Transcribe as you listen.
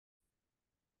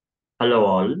Hello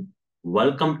all,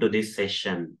 welcome to this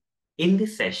session. In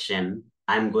this session,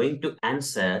 I'm going to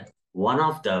answer one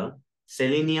of the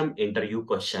Selenium interview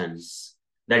questions.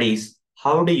 That is,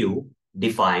 how do you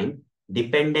define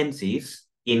dependencies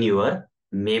in your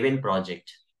Maven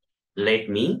project?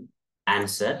 Let me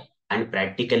answer and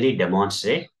practically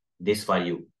demonstrate this for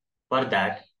you. For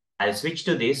that, I'll switch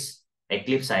to this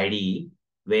Eclipse IDE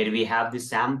where we have the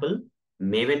sample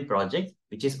Maven project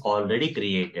which is already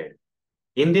created.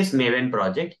 In this Maven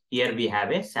project, here we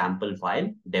have a sample file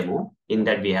demo. In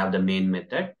that we have the main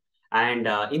method. And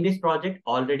in this project,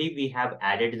 already we have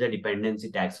added the dependency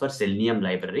tags for Selenium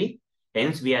library.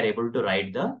 Hence, we are able to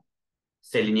write the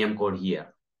Selenium code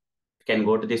here. You can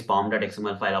go to this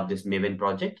pom.xml file of this Maven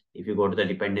project. If you go to the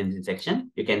dependency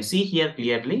section, you can see here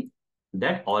clearly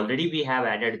that already we have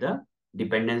added the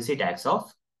dependency tags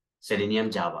of Selenium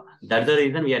Java. That's the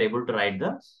reason we are able to write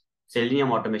the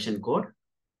Selenium automation code,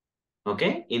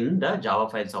 okay, in the Java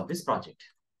files of this project.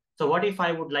 So what if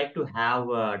I would like to have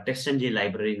a TestNG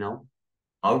library now?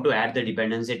 How to add the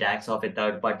dependency tags of a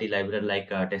third-party library like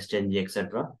TestNG,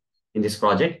 etc. in this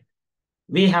project?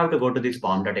 We have to go to this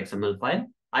pom.xml file.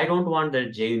 I don't want the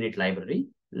JUnit library.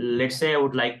 Let's say I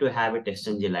would like to have a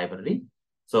TestNG library.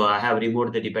 So I have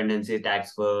removed the dependency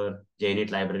tags for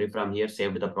JUnit library from here,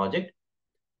 saved the project.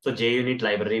 So JUnit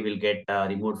library will get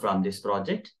removed from this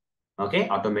project. Okay,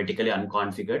 automatically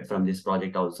unconfigured from this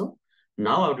project also.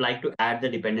 Now I would like to add the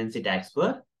dependency tags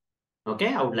for,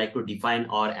 okay, I would like to define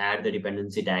or add the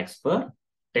dependency tags for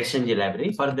TestNG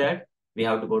library. For that, we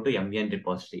have to go to MVN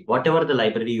repository. Whatever the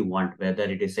library you want, whether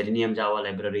it is Selenium Java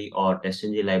library or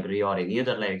TestNG library or any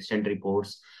other like extend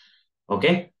reports,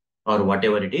 okay, or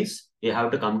whatever it is, you have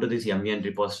to come to this MVN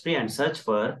repository and search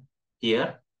for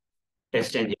here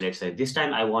TestNG. Let's say this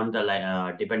time I want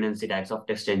the dependency tags of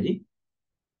TestNG.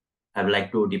 I would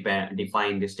like to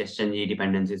define this TestNG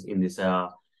dependencies in this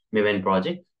Maven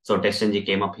project. So TestNG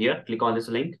came up here. Click on this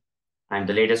link, and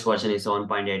the latest version is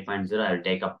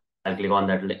 7.8.0. I'll click on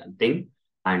that thing,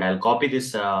 and I'll copy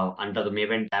this under the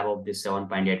Maven tab of this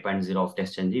 7.8.0 of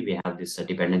TestNG. We have this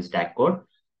dependency tag code.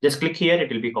 Just click here.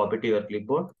 It will be copied to your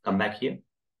clipboard. Come back here,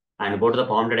 and go to the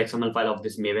pom.xml file of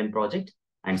this Maven project,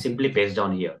 and simply paste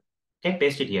down here. Okay,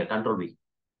 paste it here. Control V.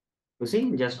 You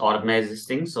see, just organize this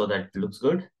thing so that it looks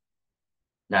good.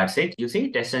 That's it. You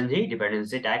see, TestNG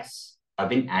dependency tags have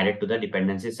been added to the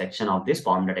dependency section of this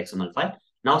pom.xml file.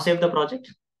 Now save the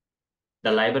project.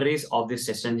 The libraries of this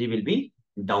TestNG will be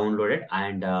downloaded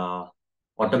and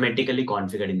automatically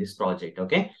configured in this project.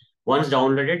 Okay. Once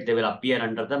downloaded, they will appear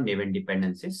under the Maven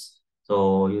dependencies.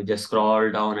 So you just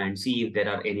scroll down and see if there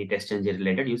are any TestNG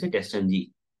related. You see TestNG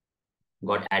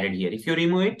got added here. If you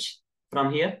remove it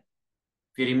from here,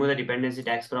 if you remove the dependency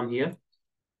tags from here,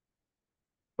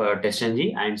 for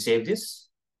TestNG and save this,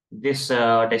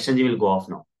 TestNG will go off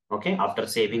now. Okay, after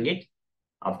saving it,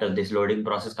 after this loading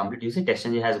process complete, you see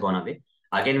TestNG has gone away.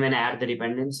 Again, when I add the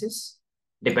dependencies,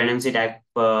 dependency tag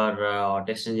for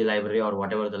TestNG library or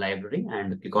whatever the library,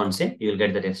 and click on save, you will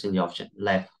get the TestNG option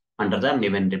like under the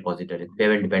Maven repository,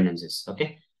 Maven dependencies.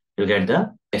 Okay, you'll get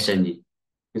the TestNG.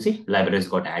 You see, libraries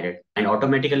got added and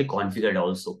automatically configured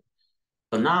also.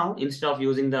 So now instead of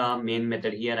using the main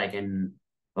method here, I can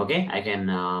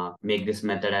make this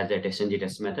method as a TestNG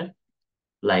test method,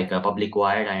 like a public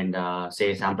void and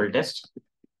say sample test.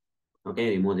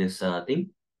 Okay, remove this thing.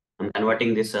 I'm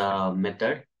converting this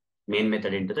main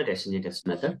method into the TestNG test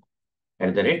method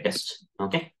at the rate test.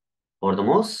 Okay, for the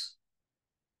mouse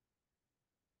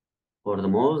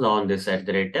on this at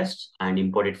the rate test and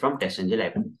import it from TestNG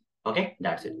library. Okay,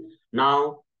 that's it.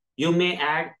 Now you may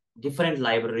add different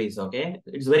libraries. Okay,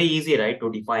 it's very easy, right, to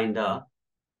define the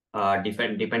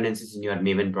different dependencies in your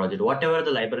Maven project. Whatever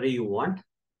the library you want,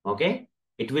 okay,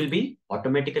 it will be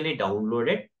automatically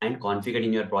downloaded and configured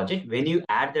in your project. When you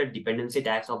add the dependency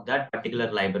tags of that particular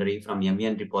library from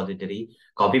MVN repository,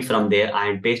 copy from there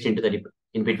and paste into the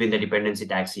in between the dependency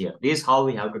tags here. This is how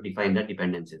we have to define the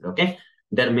dependencies. Okay,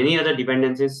 there are many other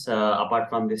dependencies apart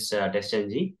from this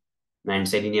TestNG and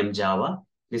Selenium Java.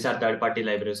 These are third-party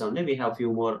libraries only. We have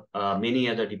few more, many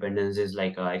other dependencies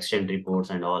like extend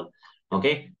reports and all.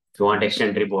 Okay, if you want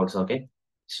extend reports, okay,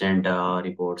 extend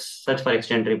reports, search for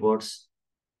extend reports,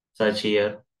 search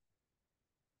here.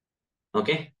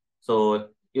 Okay, so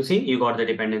you see, you got the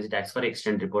dependency tags for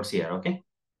extend reports here. Okay,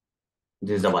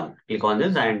 this is the one. Click on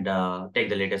this and take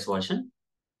the latest version,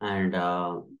 and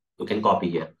you can copy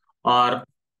here. Or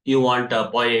you want a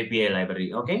POI API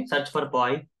library. Okay, search for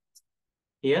POI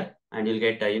here, and you'll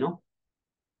get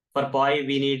for POI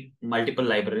we need multiple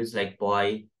libraries like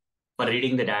POI for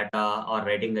reading the data or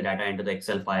writing the data into the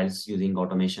Excel files using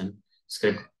automation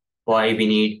script. POI we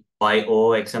need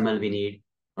XML we need.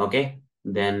 Okay.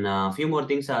 Then a few more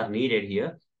things are needed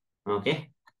here.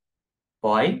 Okay.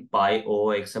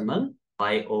 XML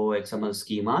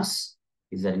schemas.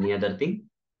 Is there any other thing?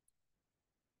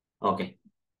 Okay.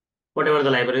 Whatever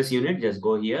the libraries you need, just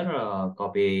go here,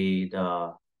 copy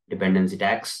the dependency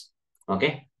tags.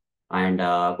 Okay. And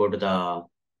go to the,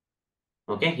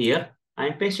 okay, here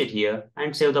and paste it here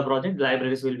and save the project.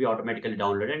 Libraries will be automatically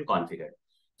downloaded and configured.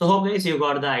 So hope guys you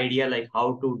got the idea like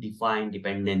how to define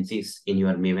dependencies in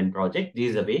your Maven project. This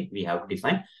is the way we have to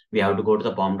define. We have to go to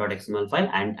the pom.xml file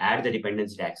and add the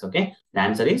dependency tags. Okay. The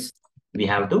answer is we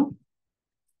have to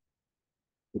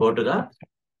go to the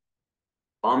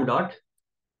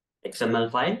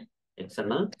pom.xml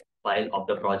file of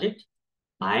the project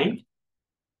and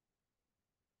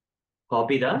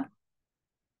copy the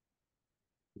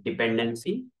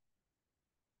dependency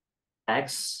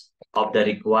tags of the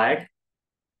required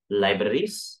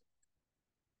libraries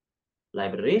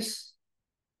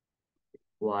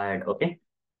required. Okay.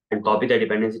 And copy the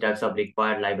dependency tags of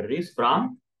required libraries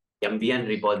from MVN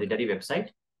repository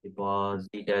website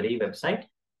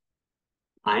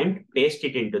and paste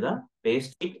it into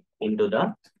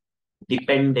the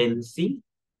dependency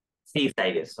Cs,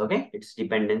 I guess. Okay. It's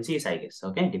dependencies, I guess.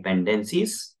 Okay.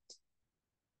 Dependencies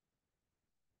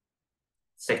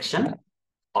section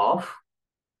of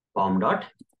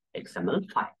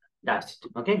pom.xml file. That's it.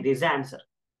 Okay. This is the answer.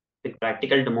 With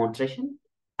practical demonstration,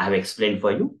 I have explained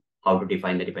for you how to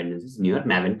define the dependencies in your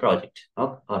Maven project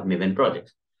or Maven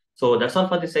project. So that's all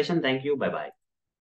for this session. Thank you. Bye-bye.